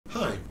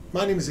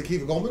My name is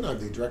Goldman. I'm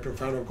the director and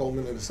founder of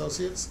Goldman and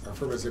Associates. Our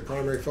firm has a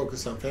primary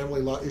focus on family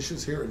law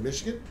issues here in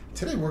Michigan.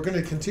 Today we're going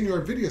to continue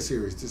our video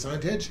series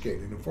designed to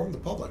educate and inform the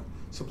public.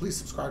 So please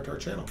subscribe to our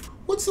channel.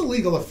 What's the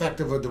legal effect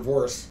of a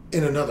divorce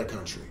in another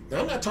country? Now,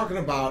 I'm not talking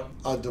about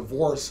a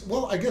divorce.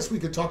 Well, I guess we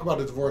could talk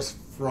about a divorce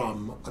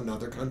from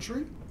another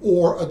country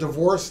or a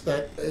divorce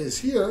that is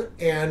here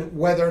and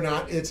whether or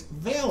not it's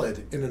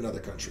valid in another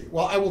country.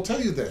 Well, I will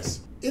tell you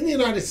this. In the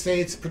United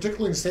States,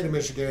 particularly in the state of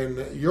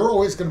Michigan, you're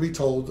always going to be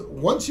told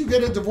once you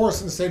get a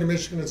divorce in the state of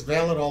Michigan, it's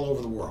valid all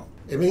over the world.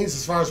 It means,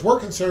 as far as we're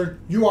concerned,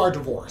 you are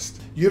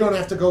divorced. You don't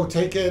have to go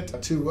take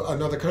it to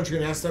another country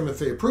and ask them if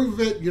they approve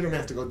of it. You don't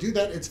have to go do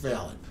that. It's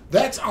valid.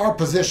 That's our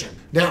position.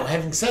 Now,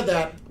 having said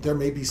that, there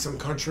may be some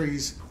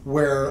countries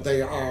where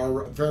they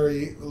are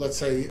very, let's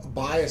say,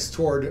 biased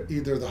toward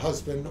either the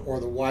husband or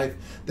the wife.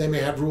 They may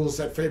have rules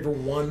that favor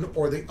one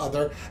or the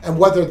other, and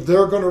whether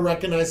they're going to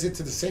recognize it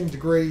to the same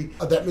degree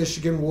that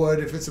Michigan would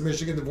if it's a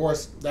Michigan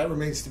divorce, that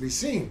remains to be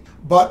seen.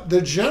 But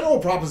the general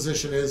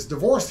proposition is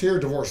divorced here,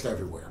 divorced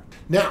everywhere.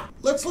 Now,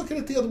 let's look at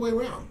it the other way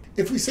around.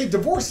 If we say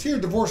divorced here,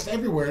 divorced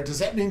everywhere, does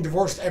that mean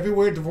divorced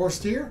everywhere,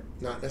 divorced here?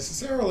 Not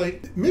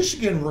necessarily.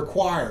 Michigan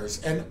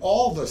requires, and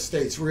all the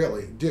states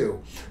really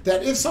do,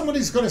 that if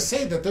somebody's going to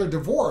say that they're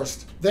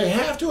divorced, they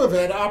have to have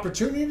had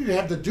opportunity to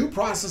have the due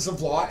process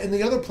of law in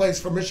the other place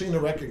for Michigan to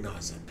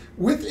recognize it.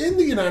 Within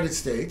the United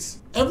States,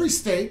 every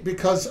state,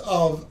 because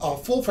of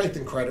full faith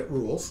and credit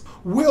rules,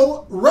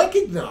 will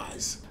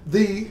recognize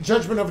the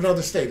judgment of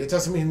another state. It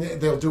doesn't mean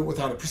they'll do it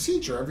without a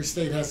procedure. Every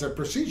state has a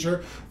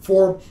procedure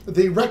for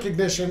the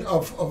recognition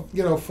of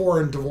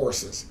foreign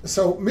divorces.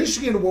 So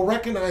Michigan will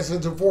recognize a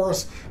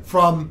divorce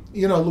from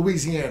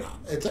Louisiana.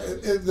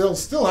 There'll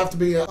still have to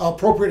be an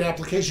appropriate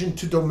application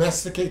to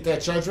domesticate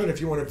that judgment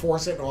if you want to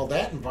enforce it and all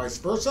that, and vice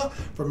versa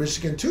from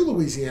Michigan to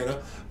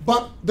Louisiana.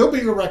 But there'll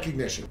be a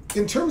recognition.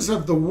 In terms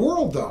of the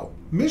world, though,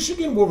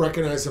 Michigan will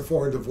recognize a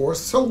foreign divorce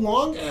so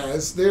long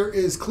as there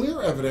is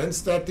clear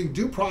evidence that the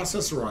due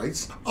process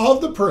rights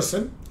of the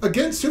person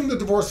against whom the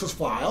divorce was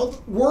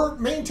filed were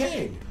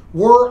maintained,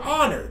 were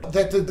honored,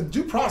 that the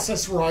due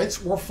process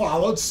rights were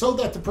followed so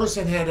that the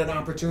person had an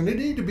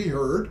opportunity to be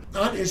heard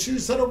on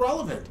issues that are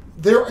relevant.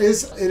 It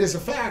is a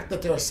fact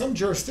that there are some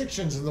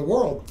jurisdictions in the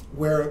world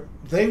where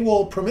they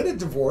will permit a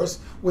divorce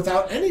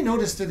without any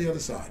notice to the other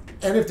side.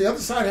 And if the other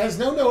side has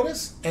no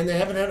notice and they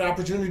haven't had an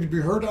opportunity to be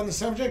heard on the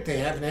subject, they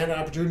haven't had an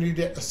opportunity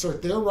to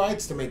assert their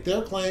rights, to make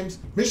their claims,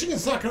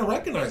 Michigan's not going to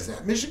recognize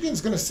that.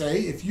 Michigan's going to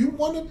say, if you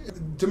want to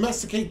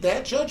domesticate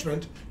that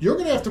judgment, you're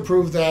going to have to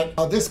prove that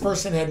this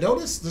person had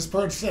notice, this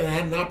person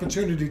had an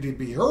opportunity to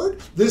be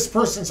heard, this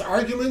person's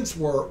arguments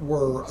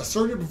were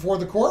asserted before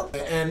the court,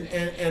 and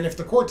if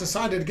the court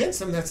decided against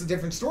them, that's a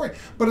different story.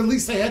 But at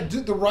least they had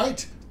the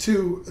right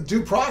to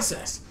due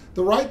process,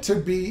 the right to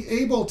be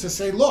able to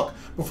say, look,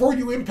 before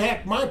you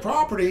impact my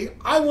property,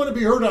 I want to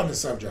be heard on the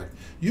subject.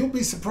 You'll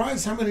be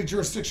surprised how many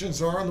jurisdictions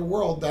there are in the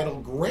world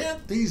that'll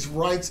grant these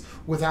rights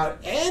without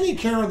any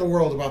care in the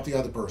world about the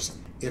other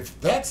person.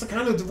 If that's the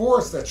kind of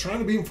divorce that's trying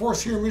to be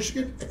enforced here in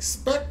Michigan,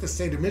 expect the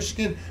state of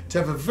Michigan to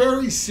have a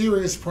very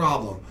serious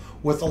problem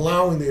with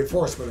allowing the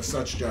enforcement of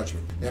such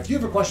judgment. Now, if you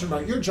have a question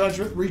about your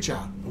judgment, reach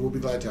out, and we'll be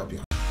glad to help you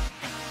out.